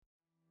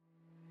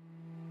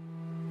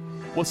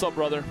What's up,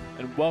 brother,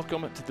 and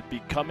welcome to the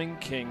Becoming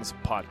Kings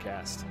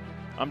podcast.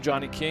 I'm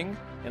Johnny King,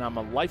 and I'm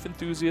a life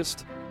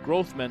enthusiast,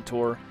 growth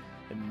mentor,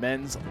 and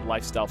men's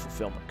lifestyle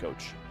fulfillment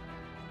coach.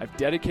 I've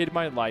dedicated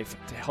my life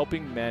to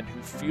helping men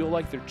who feel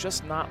like they're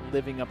just not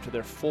living up to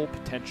their full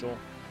potential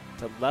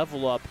to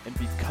level up and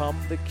become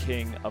the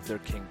king of their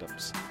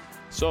kingdoms.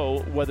 So,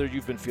 whether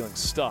you've been feeling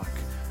stuck,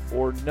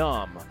 or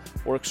numb,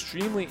 or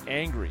extremely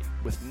angry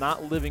with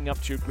not living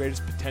up to your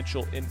greatest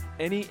potential in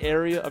any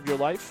area of your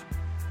life,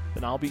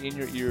 then I'll be in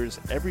your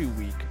ears every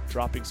week,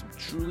 dropping some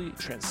truly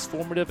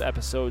transformative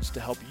episodes to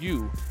help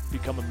you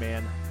become a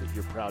man that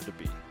you're proud to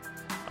be.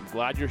 I'm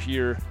glad you're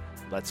here.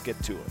 Let's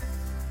get to it.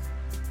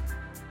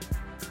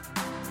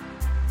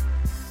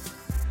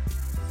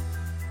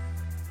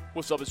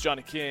 What's up? It's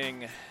Johnny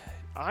King.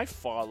 I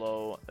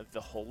follow the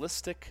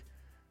Holistic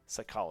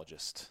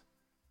Psychologist,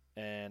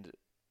 and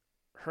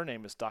her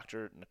name is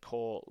Dr.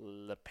 Nicole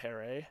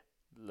Lepera.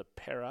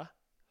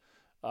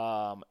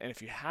 And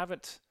if you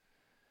haven't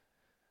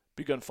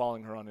begun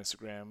following her on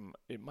Instagram,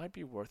 it might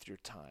be worth your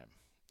time.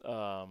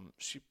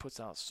 She puts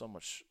out so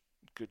much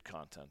good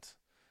content.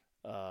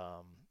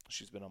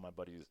 She's been on my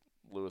buddy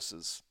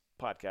Lewis's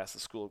podcast, the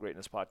School of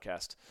Greatness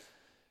podcast.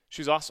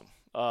 She's awesome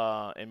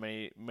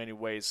in many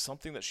ways.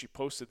 Something that she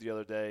posted the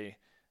other day,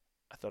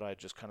 I thought I'd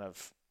just kind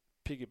of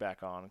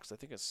piggyback on because I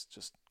think it's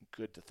just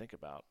good to think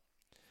about.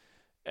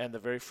 And the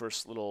very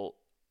first little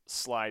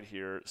slide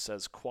here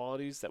says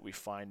qualities that we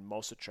find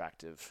most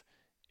attractive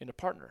in a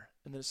partner.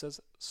 And then it says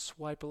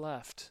swipe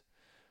left.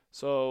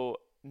 So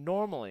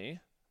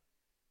normally,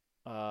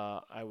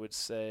 I would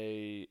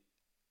say,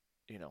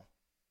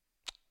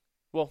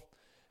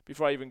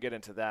 before I even get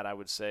into that, I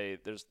would say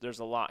there's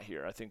a lot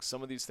here. I think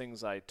some of these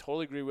things I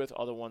totally agree with.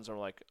 Other ones are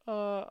like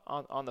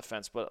on the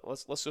fence. But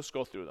let's just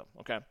go through them,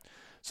 okay?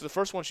 So the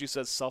first one, she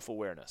says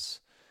self-awareness.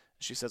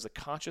 She says a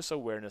conscious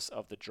awareness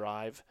of the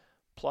drive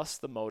plus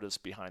the motives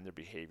behind their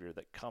behavior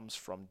that comes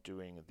from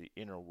doing the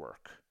inner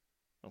work,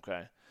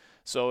 okay?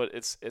 So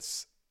it's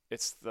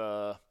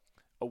the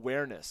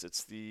awareness,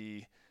 it's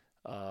the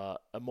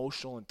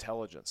emotional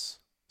intelligence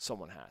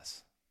someone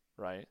has,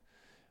 right?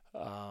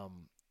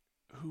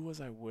 Who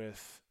was I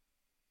with?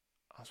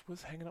 I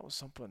was hanging out with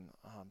someone.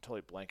 I'm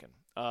totally blanking.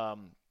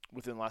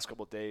 Within the last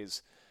couple of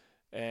days,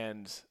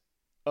 and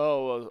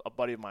a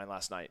buddy of mine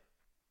last night,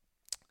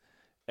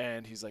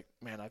 and he's like,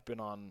 "Man, I've been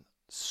on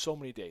so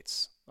many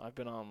dates. I've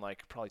been on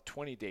like probably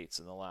 20 dates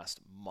in the last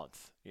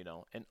month,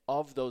 and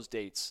of those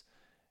dates,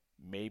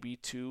 maybe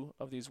 2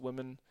 of these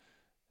women,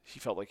 he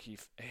felt like he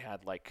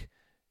had like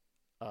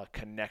a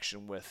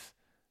connection with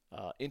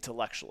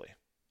intellectually.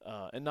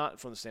 And not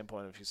from the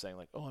standpoint of he's saying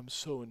like, oh, I'm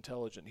so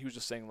intelligent. He was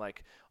just saying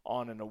like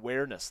on an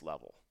awareness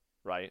level,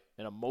 right?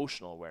 An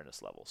emotional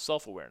awareness level,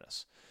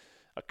 self-awareness,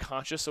 a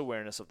conscious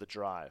awareness of the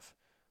drive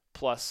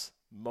plus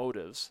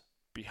motives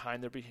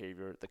behind their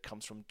behavior that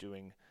comes from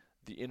doing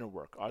the inner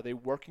work. Are they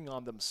working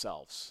on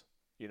themselves,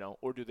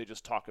 or do they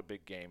just talk a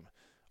big game?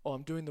 Oh,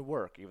 I'm doing the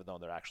work, even though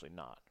they're actually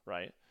not,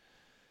 right?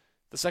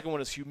 The second one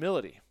is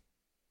humility.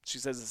 She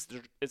says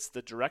it's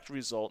the direct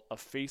result of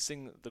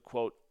facing the,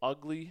 quote,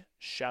 ugly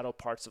shadow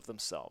parts of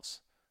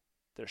themselves,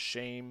 their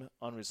shame,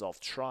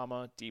 unresolved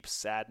trauma, deep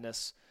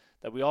sadness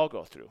that we all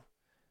go through.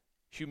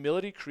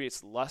 Humility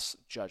creates less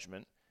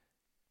judgment,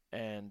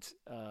 and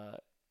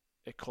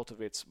it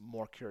cultivates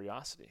more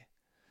curiosity.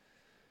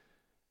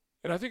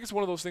 And I think it's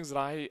one of those things that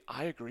I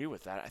agree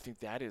with that. I think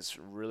that is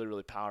really,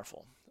 really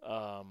powerful.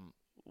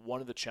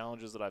 One of the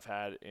challenges that I've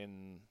had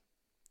in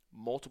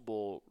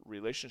multiple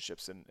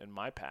relationships in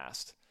my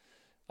past,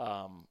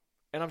 and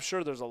I'm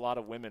sure there's a lot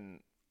of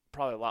women,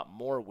 probably a lot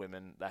more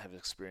women that have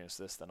experienced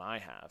this than I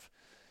have,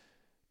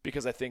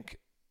 because I think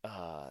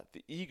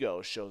the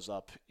ego shows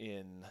up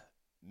in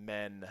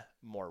men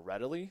more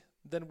readily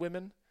than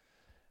women.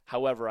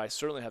 However, I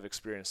certainly have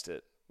experienced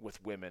it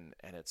with women,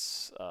 and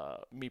it's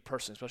me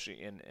personally,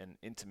 especially in an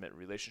intimate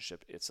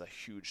relationship, it's a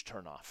huge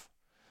turnoff.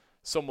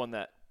 Someone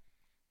that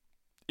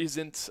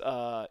isn't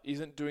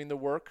doing the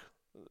work,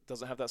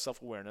 doesn't have that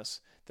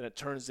self-awareness, then it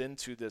turns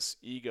into this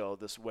ego,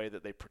 this way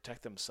that they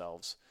protect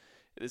themselves.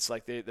 It's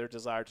like their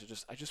desire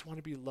to I just want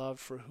to be loved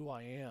for who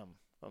I am.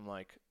 I'm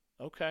like,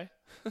 okay.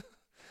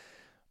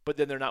 But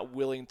then they're not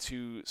willing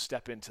to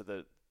step into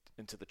the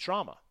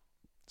trauma.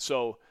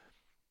 So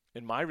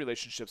in my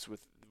relationships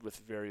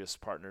with various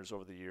partners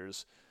over the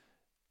years,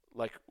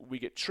 like we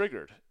get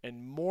triggered,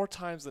 and more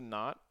times than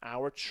not,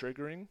 our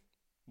triggering,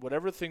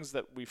 whatever things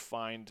that we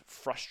find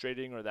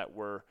frustrating or that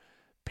we're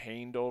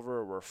pained over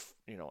or we're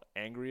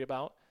angry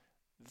about,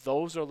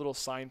 those are little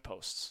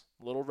signposts,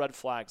 little red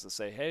flags that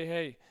say,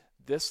 hey,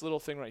 this little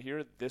thing right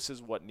here, this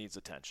is what needs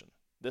attention.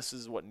 This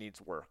is what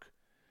needs work.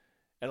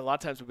 And a lot of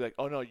times we'll be like,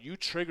 oh no, you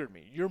triggered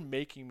me. You're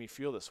making me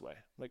feel this way.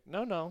 I'm like,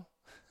 no,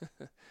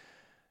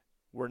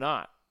 we're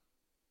not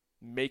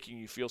making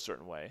you feel a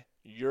certain way.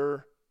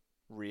 You're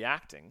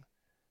reacting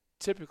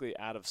typically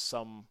out of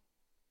some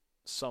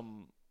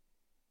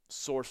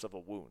source of a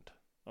wound,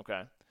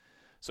 okay?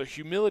 So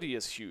humility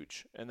is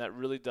huge, and that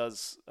really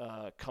does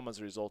come as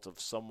a result of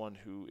someone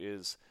who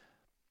is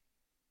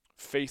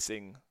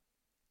facing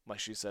like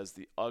she says,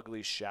 the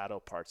ugly shadow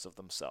parts of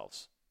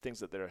themselves, things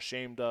that they're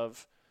ashamed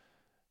of,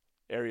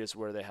 areas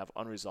where they have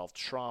unresolved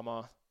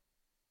trauma,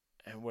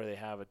 and where they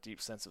have a deep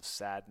sense of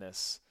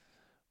sadness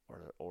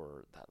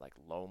or that like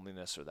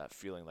loneliness or that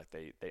feeling like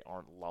they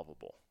aren't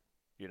lovable,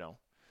 you know?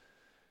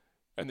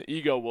 And the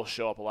ego will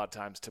show up a lot of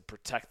times to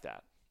protect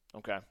that,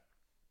 okay?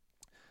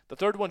 The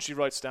third one she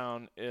writes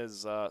down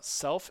is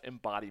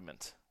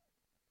self-embodiment.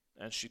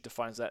 And she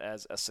defines that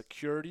as a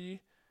security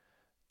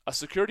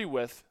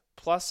with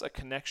plus a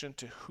connection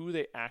to who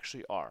they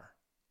actually are,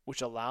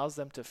 which allows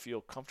them to feel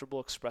comfortable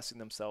expressing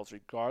themselves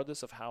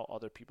regardless of how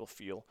other people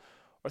feel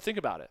or think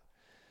about it.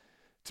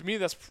 To me,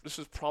 this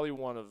is probably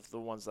one of the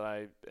ones that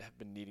I have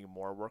been needing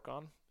more work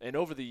on. And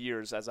over the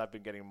years, as I've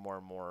been getting more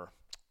and more,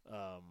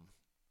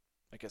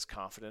 I guess,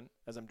 confident,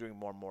 as I'm doing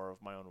more and more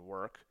of my own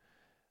work,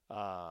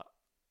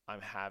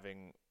 I'm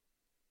having,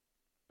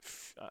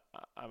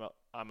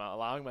 I'm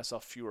allowing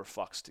myself fewer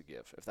fucks to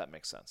give, if that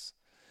makes sense.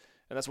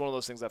 And that's one of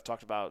those things I've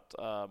talked about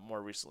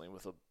more recently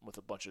with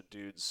a bunch of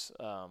dudes.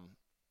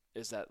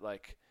 Is that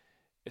like,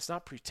 it's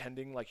not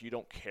pretending like you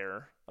don't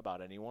care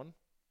about anyone,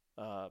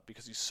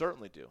 because you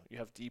certainly do. You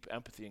have deep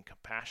empathy and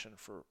compassion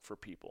for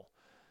people.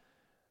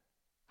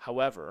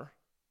 However,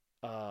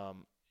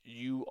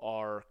 you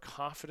are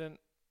confident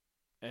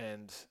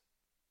and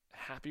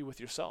happy with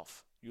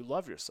yourself. You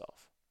love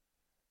yourself.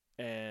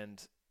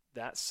 And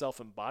that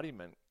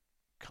self-embodiment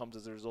comes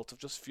as a result of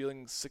just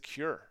feeling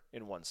secure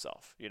in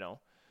oneself, you know?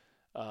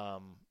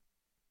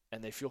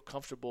 And they feel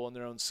comfortable in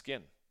their own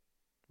skin,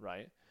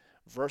 right?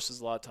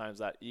 Versus a lot of times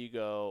that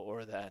ego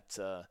or that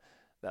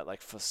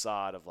like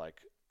facade of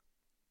like,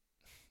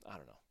 I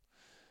don't know,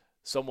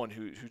 someone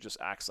who just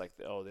acts like,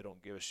 oh, they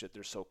don't give a shit,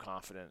 they're so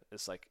confident.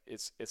 It's like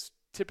it's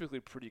typically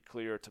pretty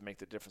clear to make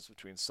the difference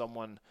between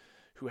someone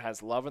who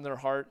has love in their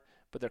heart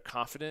but they're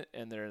confident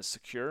and they're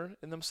secure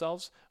in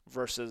themselves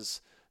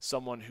versus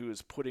someone who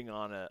is putting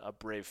on a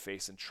brave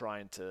face and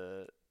trying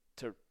to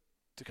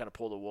kind of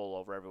pull the wool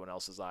over everyone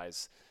else's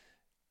eyes,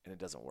 and it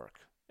doesn't work.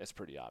 It's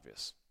pretty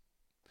obvious.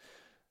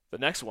 The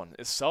next one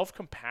is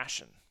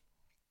self-compassion,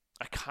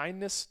 a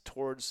kindness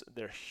towards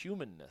their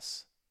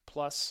humanness,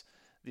 plus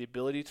the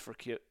ability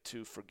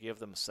to forgive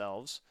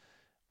themselves,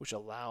 which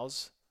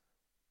allows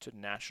to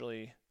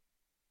naturally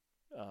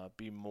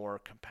be more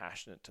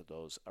compassionate to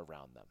those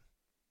around them.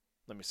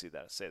 Let me say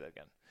that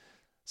again.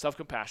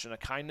 Self-compassion, a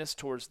kindness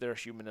towards their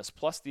humanness,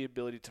 plus the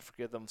ability to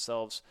forgive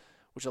themselves,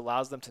 which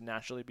allows them to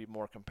naturally be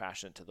more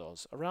compassionate to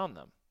those around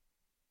them,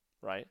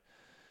 right?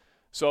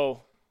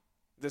 So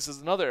this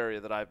is another area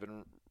that I've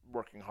been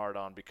working hard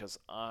on because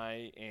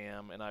I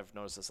am, and I've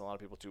noticed this in a lot of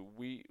people too,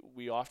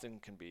 we often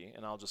can be,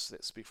 and I'll just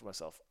speak for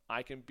myself,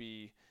 I can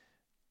be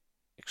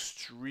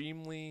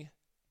extremely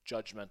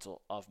judgmental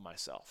of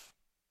myself,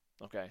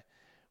 okay?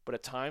 But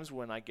at times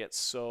when I get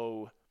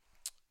so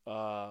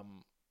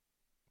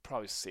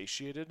probably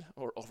satiated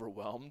or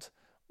overwhelmed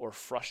or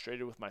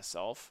frustrated with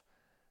myself,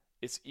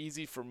 it's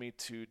easy for me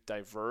to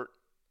divert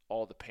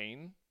all the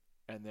pain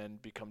and then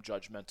become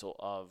judgmental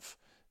of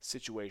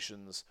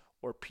situations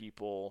or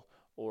people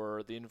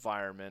or the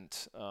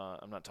environment.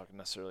 I'm not talking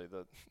necessarily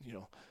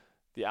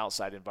the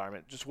outside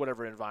environment, just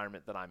whatever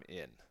environment that I'm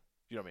in.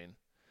 You know what I mean?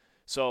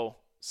 So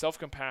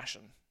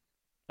self-compassion,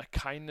 a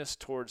kindness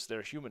towards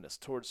their humanness,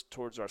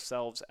 towards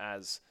ourselves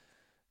as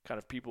kind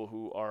of people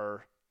who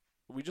are,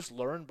 we just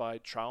learn by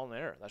trial and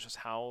error. That's just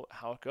how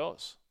it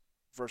goes.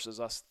 Versus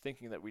us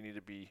thinking that we need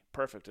to be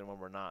perfect, and when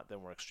we're not,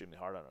 then we're extremely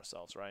hard on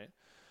ourselves, right?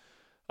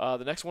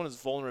 The next one is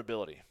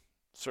vulnerability.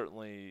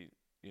 Certainly,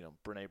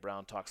 Brene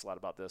Brown talks a lot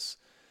about this,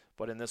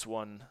 but in this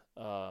one,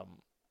 the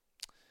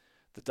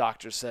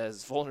doctor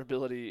says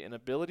vulnerability, an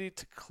ability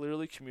to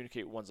clearly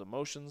communicate one's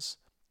emotions,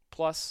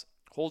 plus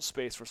hold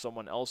space for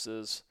someone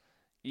else's,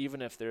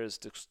 even if there is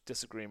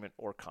disagreement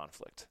or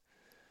conflict.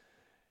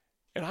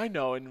 And I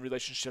know in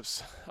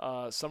relationships,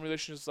 some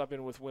relationships I've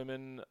been with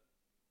women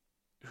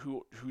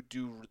who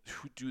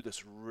do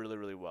this really,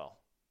 really well,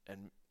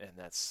 and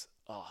that's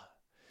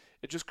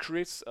it just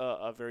creates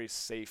a very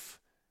safe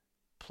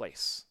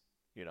place,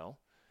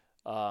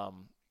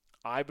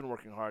 I've been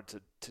working hard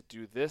to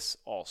do this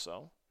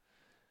also,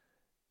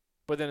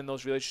 but then in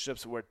those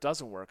relationships where it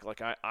doesn't work,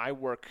 like I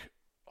work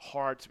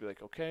hard to be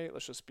like, okay,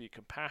 let's just be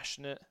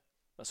compassionate,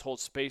 let's hold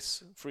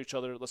space for each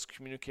other, let's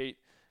communicate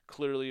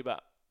clearly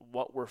about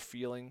what we're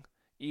feeling,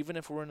 even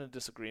if we're in a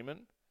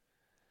disagreement.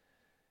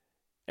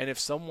 And if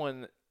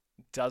someone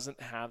doesn't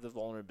have the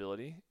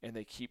vulnerability and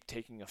they keep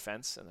taking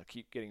offense and they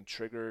keep getting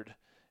triggered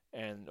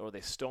or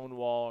they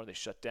stonewall or they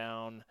shut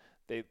down,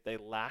 they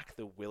lack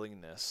the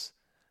willingness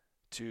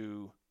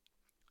to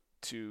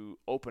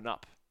open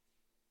up,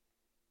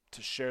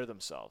 to share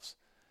themselves.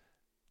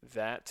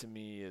 That to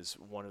me is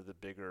one of the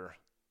bigger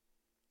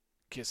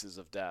kisses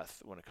of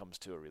death when it comes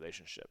to a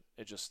relationship.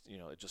 It just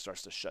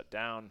starts to shut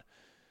down.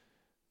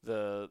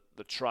 The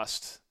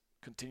trust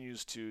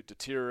continues to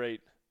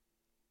deteriorate,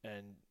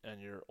 and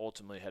you're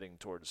ultimately heading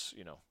towards,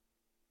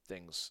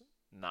 things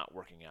not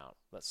working out,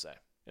 let's say,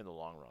 in the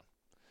long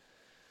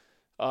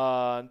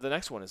run. The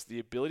next one is the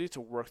ability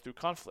to work through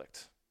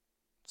conflict.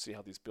 see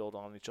how these build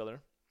on each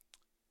other.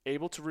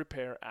 Able to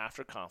repair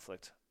after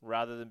conflict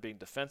rather than being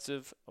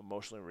defensive,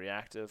 emotionally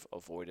reactive,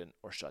 avoidant,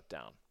 or shut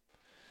down.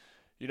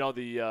 You know,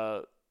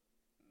 the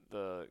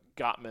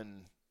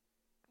Gottman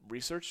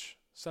Research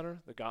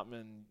Center, the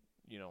Gottman,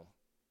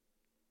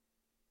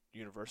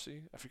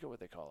 University. I forget what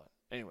they call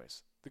it.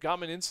 Anyways, the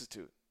Gottman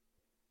Institute.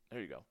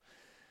 There you go.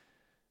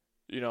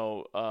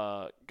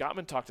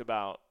 Gottman talked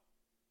about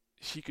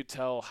he could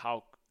tell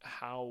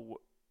how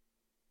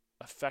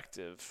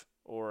effective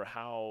or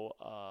how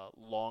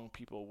long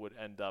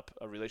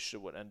a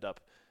relationship would end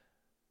up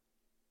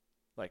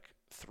like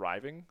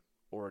thriving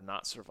or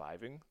not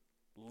surviving,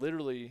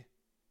 literally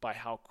by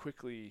how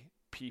quickly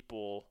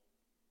people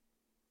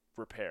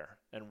repair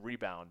and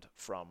rebound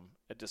from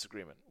a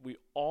disagreement. We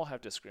all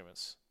have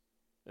disagreements.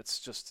 It's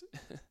just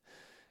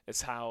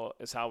it's how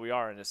we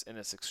are, and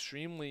it's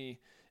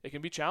extremely, it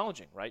can be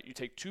challenging, right? You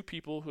take two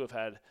people who have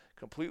had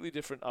completely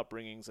different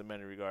upbringings in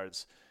many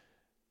regards,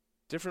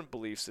 different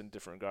beliefs in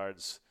different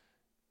regards.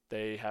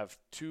 They have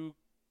two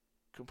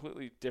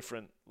completely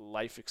different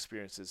life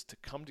experiences to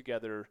come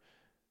together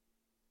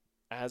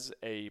as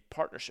a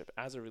partnership,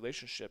 as a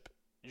relationship.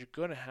 You're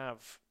going to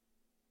have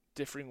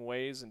differing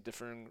ways and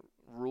different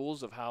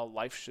rules of how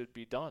life should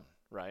be done,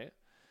 right?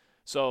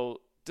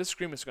 So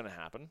disagreement is going to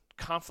happen.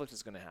 Conflict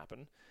is going to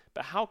happen.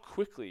 But how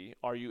quickly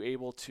are you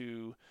able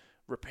to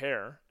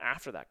repair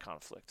after that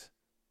conflict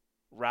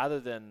rather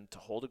than to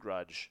hold a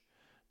grudge,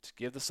 to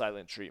give the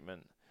silent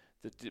treatment,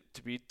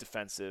 to be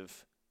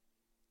defensive,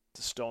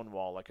 to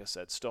stonewall, like I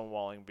said,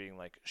 stonewalling being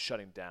like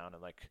shutting down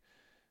and like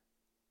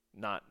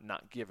not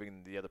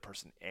giving the other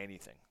person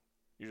anything.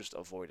 You're just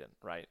avoidant,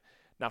 right?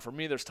 Now, for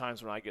me, there's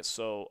times when I get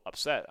so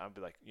upset, I'll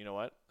be like, you know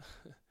what?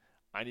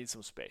 I need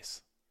some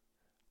space.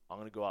 I'm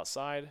going to go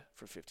outside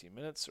for 15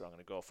 minutes, or I'm going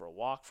to go for a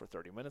walk for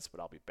 30 minutes, but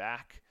I'll be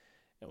back,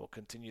 and we'll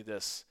continue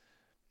this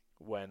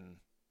when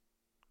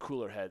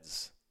cooler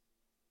heads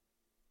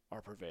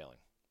are prevailing.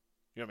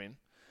 You know what I mean?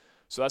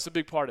 So that's a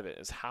big part of it,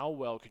 is how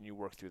well can you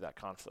work through that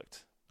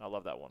conflict. I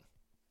love that one.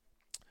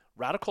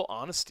 Radical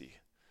honesty.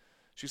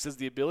 She says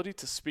the ability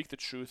to speak the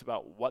truth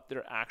about what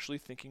they're actually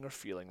thinking or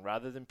feeling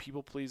rather than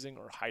people-pleasing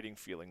or hiding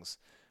feelings,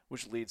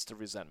 which leads to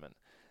resentment.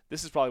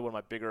 This is probably one of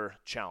my bigger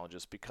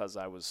challenges because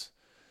I was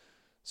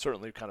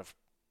certainly kind of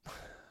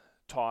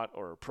taught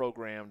or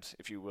programmed,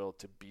 if you will,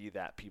 to be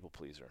that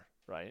people-pleaser,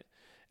 right?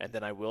 And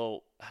then I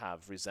will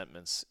have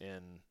resentments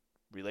in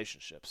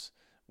relationships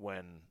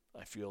when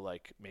I feel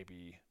like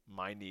maybe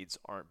my needs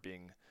aren't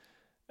being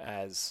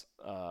as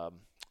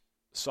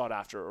sought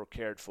after or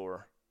cared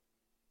for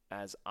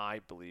as I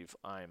believe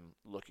I'm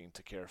looking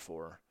to care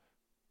for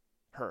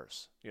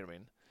hers. You know what I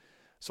mean?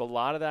 So a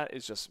lot of that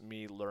is just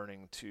me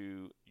learning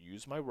to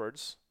use my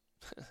words,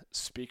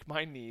 speak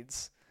my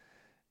needs,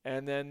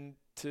 and then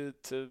to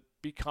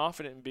be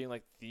confident in being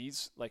like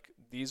these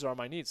are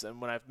my needs.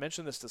 And when I've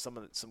mentioned this to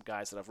some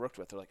guys that I've worked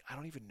with, they're like, I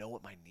don't even know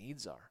what my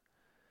needs are.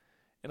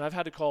 And I've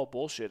had to call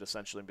bullshit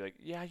essentially and be like,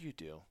 yeah, you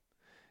do.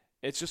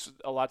 It's just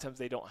a lot of times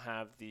they don't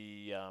have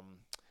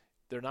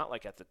they're not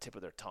like at the tip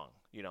of their tongue,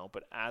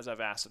 but as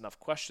I've asked enough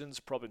questions,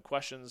 probing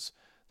questions,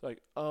 they're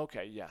like, oh,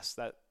 okay, yes,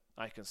 that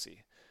I can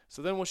see.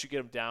 So then once you get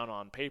them down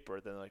on paper,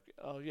 then they're like,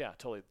 oh yeah,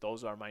 totally,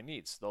 those are my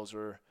needs. Those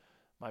are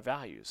my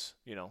values,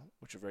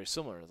 which are very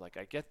similar. Like,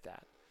 I get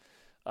that.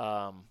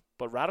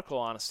 But radical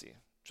honesty,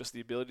 just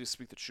the ability to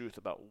speak the truth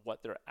about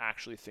what they're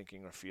actually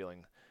thinking or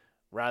feeling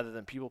rather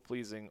than people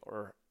pleasing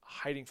or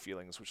hiding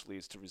feelings, which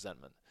leads to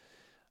resentment.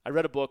 I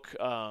read a book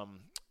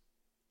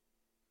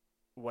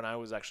when I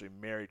was actually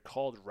married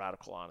called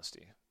Radical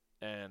Honesty,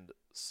 and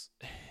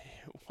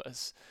it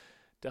was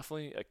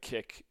definitely a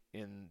kick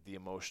in the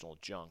emotional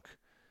junk.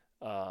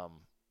 But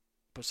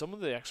some of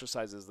the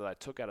exercises that I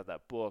took out of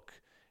that book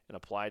and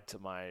applied to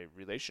my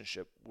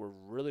relationship were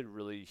really,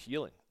 really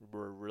healing,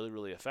 were really,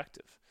 really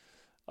effective.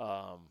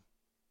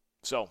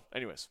 So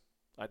anyways,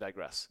 I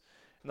digress.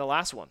 And the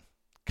last one,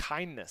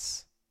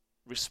 kindness,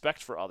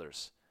 respect for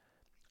others,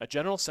 a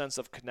general sense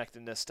of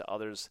connectedness to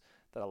others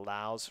that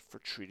allows for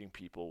treating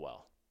people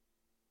well.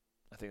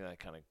 I think that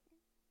kind of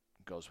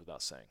goes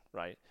without saying,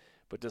 right?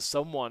 But if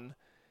someone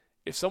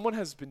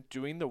has been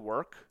doing the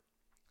work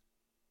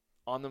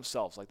on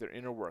themselves, like their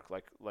inner work,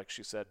 like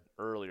she said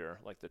earlier,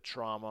 like the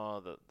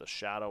trauma, the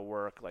shadow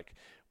work, like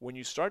when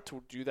you start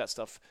to do that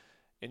stuff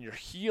and you're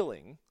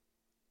healing,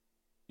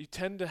 you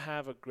tend to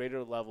have a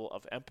greater level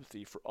of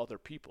empathy for other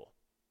people.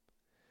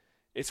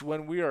 It's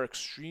when we are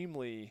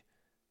extremely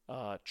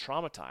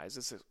traumatized,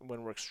 it's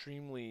when we're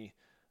extremely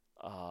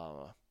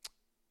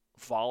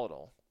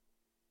volatile,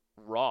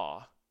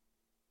 raw,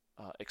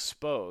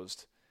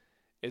 exposed,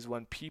 is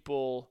when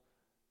people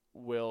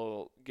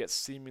will get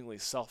seemingly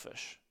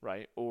selfish,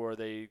 right? Or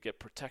they get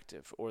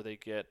protective, or they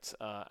get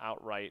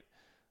outright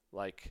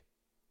like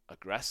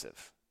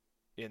aggressive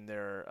in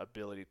their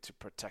ability to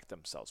protect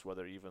themselves,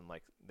 whether even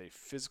like they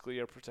physically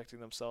are protecting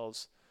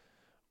themselves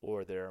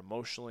or they're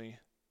emotionally,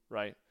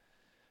 right?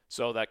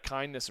 So that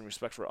kindness and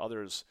respect for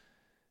others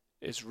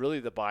is really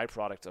the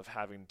byproduct of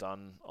having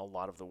done a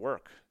lot of the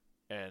work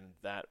And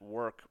that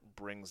work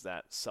brings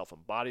that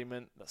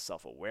self-embodiment, the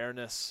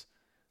self-awareness,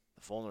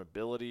 the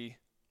vulnerability,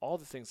 all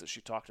the things that she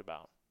talked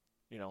about,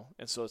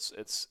 And so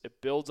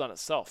it builds on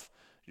itself.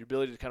 Your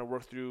ability to kind of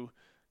work through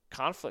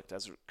conflict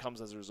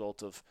comes as a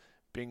result of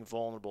being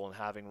vulnerable and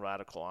having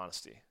radical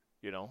honesty,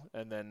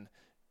 and then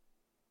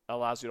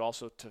allows you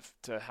also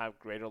to have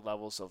greater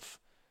levels of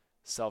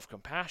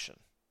self-compassion.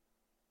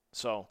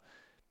 So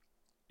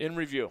in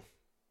review,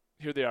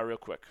 here they are real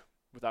quick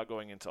without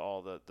going into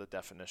all the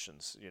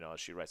definitions, as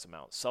she writes them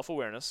out.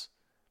 Self-awareness,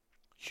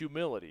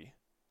 humility,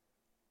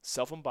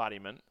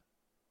 self-embodiment,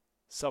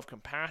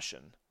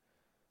 self-compassion,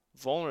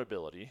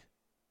 vulnerability,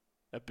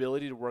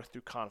 ability to work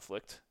through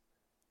conflict,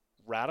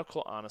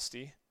 radical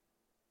honesty,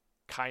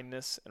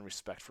 kindness, and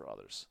respect for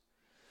others.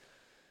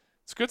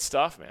 It's good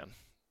stuff, man.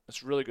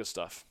 It's really good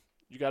stuff.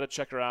 You got to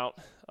check her out,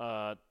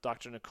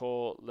 Dr.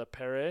 Nicole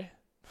Lepere.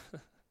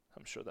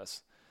 I'm sure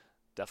that's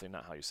definitely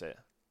not how you say it.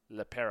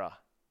 Lepera.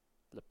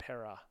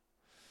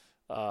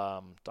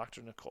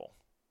 Dr. Nicole.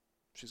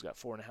 She's got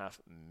 4.5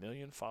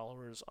 million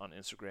followers on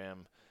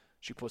Instagram.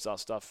 She puts out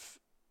stuff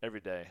every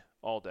day,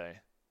 all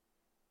day,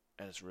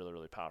 and it's really,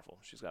 really powerful.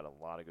 She's got a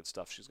lot of good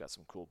stuff. She's got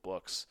some cool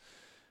books.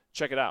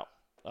 Check it out.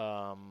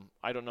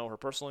 I don't know her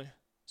personally,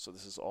 so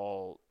this is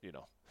all,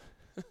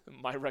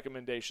 my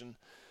recommendation,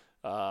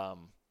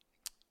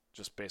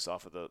 just based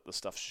off of the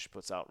stuff she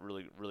puts out.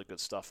 Really, really good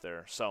stuff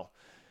there. So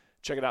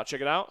check it out.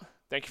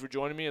 Thank you for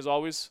joining me, as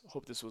always.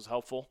 Hope this was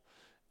helpful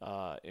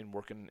in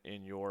working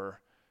in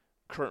your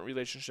current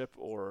relationship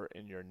or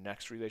in your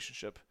next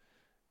relationship,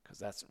 because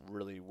that's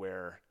really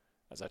where,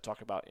 as I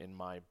talk about in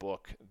my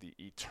book, the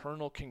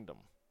eternal kingdom,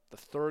 the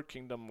third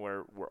kingdom,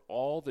 where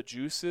all the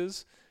juice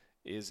is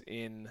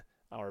in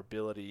our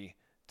ability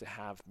to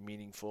have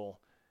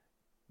meaningful,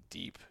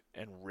 deep,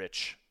 and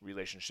rich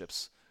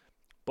relationships,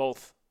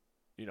 both,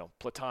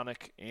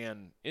 platonic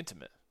and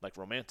intimate, like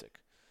romantic.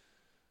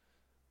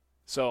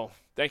 So,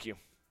 thank you.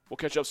 We'll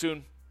catch up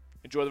soon.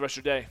 Enjoy the rest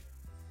of your day.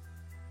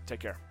 Take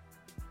care.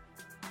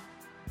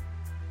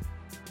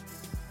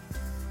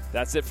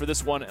 That's it for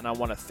this one, and I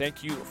want to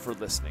thank you for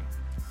listening.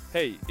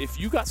 Hey, if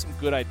you got some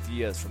good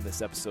ideas from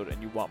this episode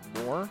and you want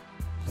more,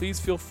 please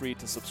feel free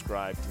to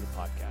subscribe to the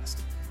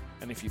podcast.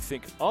 And if you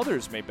think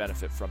others may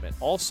benefit from it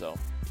also,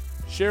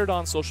 share it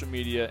on social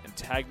media and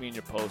tag me in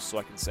your posts so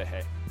I can say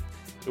hey.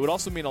 It would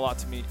also mean a lot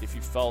to me if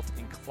you felt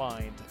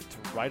inclined to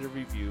write a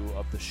review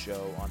of the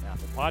show on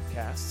Apple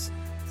Podcasts,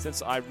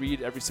 since I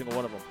read every single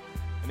one of them.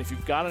 And if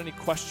you've got any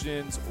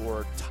questions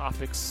or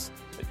topics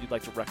that you'd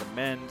like to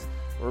recommend,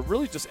 or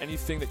really just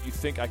anything that you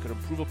think I could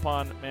improve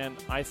upon, man,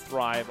 I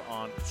thrive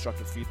on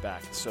constructive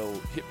feedback. So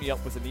hit me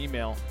up with an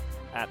email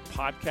at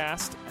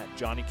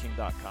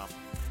podcast@johnnyking.com.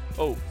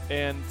 Oh,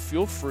 and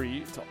feel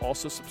free to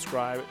also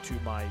subscribe to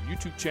my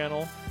YouTube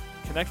channel,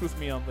 connect with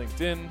me on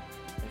LinkedIn,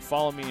 and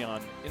follow me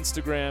on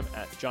Instagram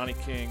at Johnny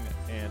King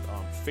and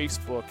on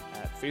Facebook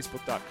at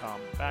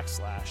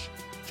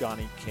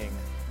facebook.com/Johnny King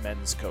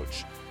Men's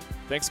Coach.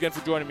 Thanks again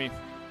for joining me.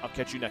 I'll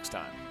catch you next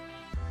time.